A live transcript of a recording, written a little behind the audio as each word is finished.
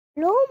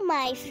Hello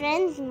my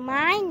friends,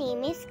 my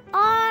name is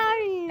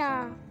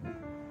Arna.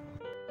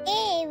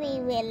 Today we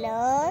will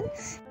learn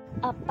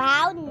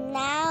about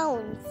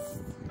nouns.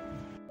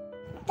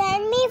 Tell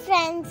me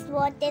friends,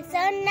 what is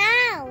a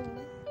noun?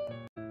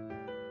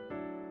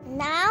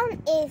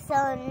 Noun is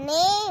a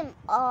name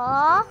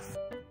of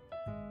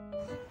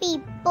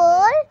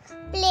people,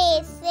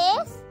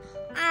 places,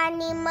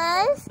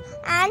 animals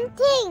and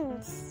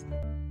things.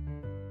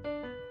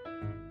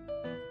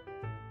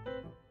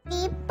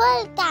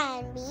 People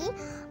can be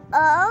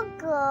a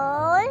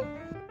girl,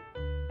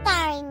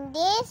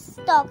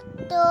 scientist,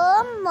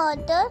 doctor,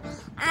 mother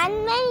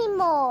and many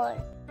more.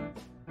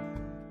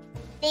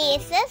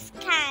 Places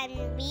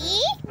can be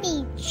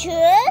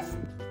teachers,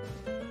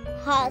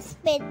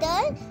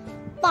 hospital,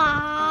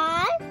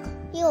 park,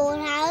 your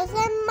house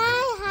and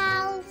my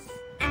house.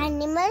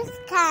 Animals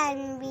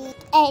can be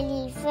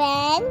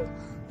elephant,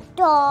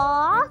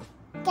 dog,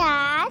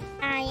 cat,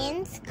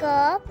 lion,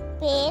 squirrel,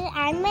 bear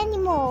and many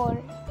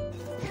more.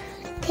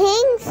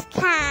 Things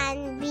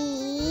can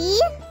be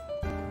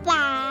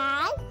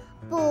bag,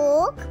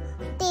 book,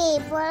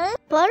 table,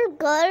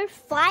 burger,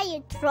 fire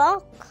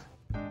truck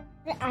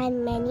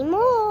and many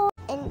more.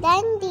 And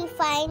then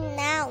define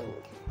noun.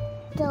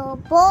 The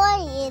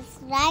boy is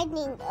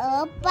riding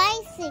a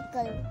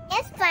bicycle.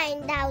 Let's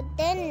find out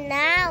the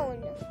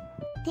noun.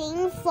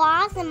 Think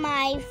fast,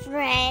 my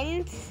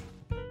friends.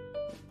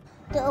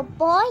 The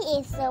boy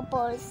is a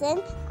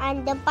person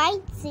and the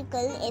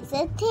bicycle is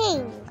a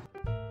thing.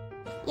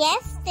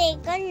 Let's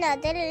take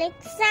another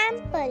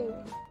example.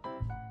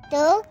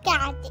 The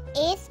cat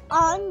is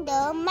on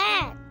the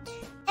mat.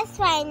 Let's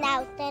find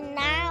out the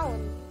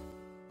noun.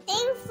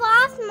 Think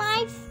fast,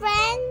 my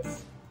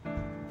friends.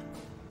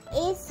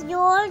 It's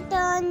your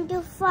turn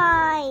to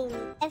find.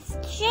 Let's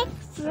check,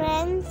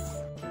 friends.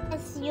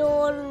 Yes,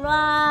 you're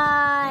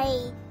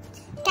right.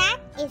 Cat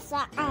is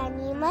an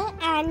animal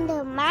and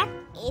the mat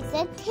is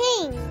a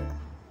thing.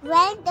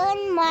 Well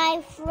done,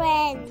 my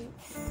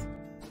friends.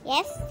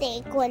 Let's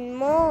take one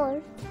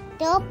more.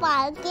 The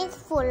park is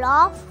full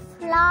of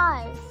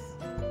flowers.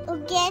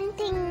 Again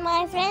think,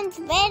 my friends,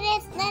 where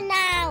is the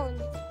noun?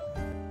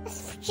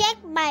 Let's check,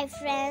 my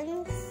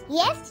friends.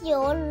 Yes,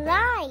 you're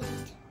right.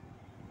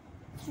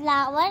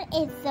 Flower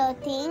is a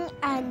thing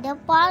and the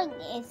park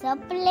is a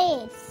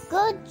place.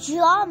 Good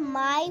job,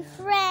 my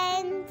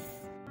friends.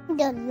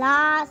 The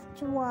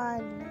last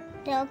one.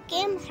 The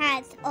Kim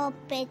has a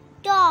pet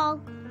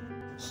dog.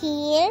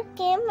 Here,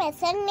 Kim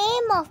is a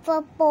name of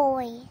a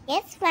boy.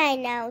 Let's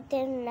find out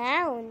the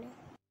noun.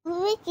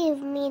 Will you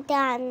give me the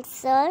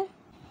answer?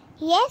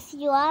 Yes,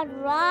 you are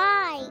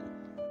right.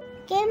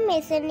 Kim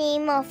is a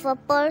name of a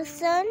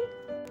person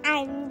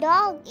and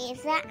dog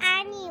is an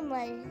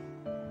animal.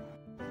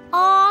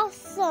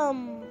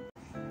 Awesome!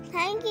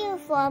 Thank you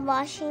for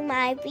watching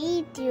my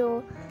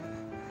video.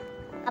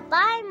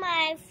 Bye,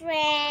 my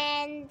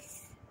friends.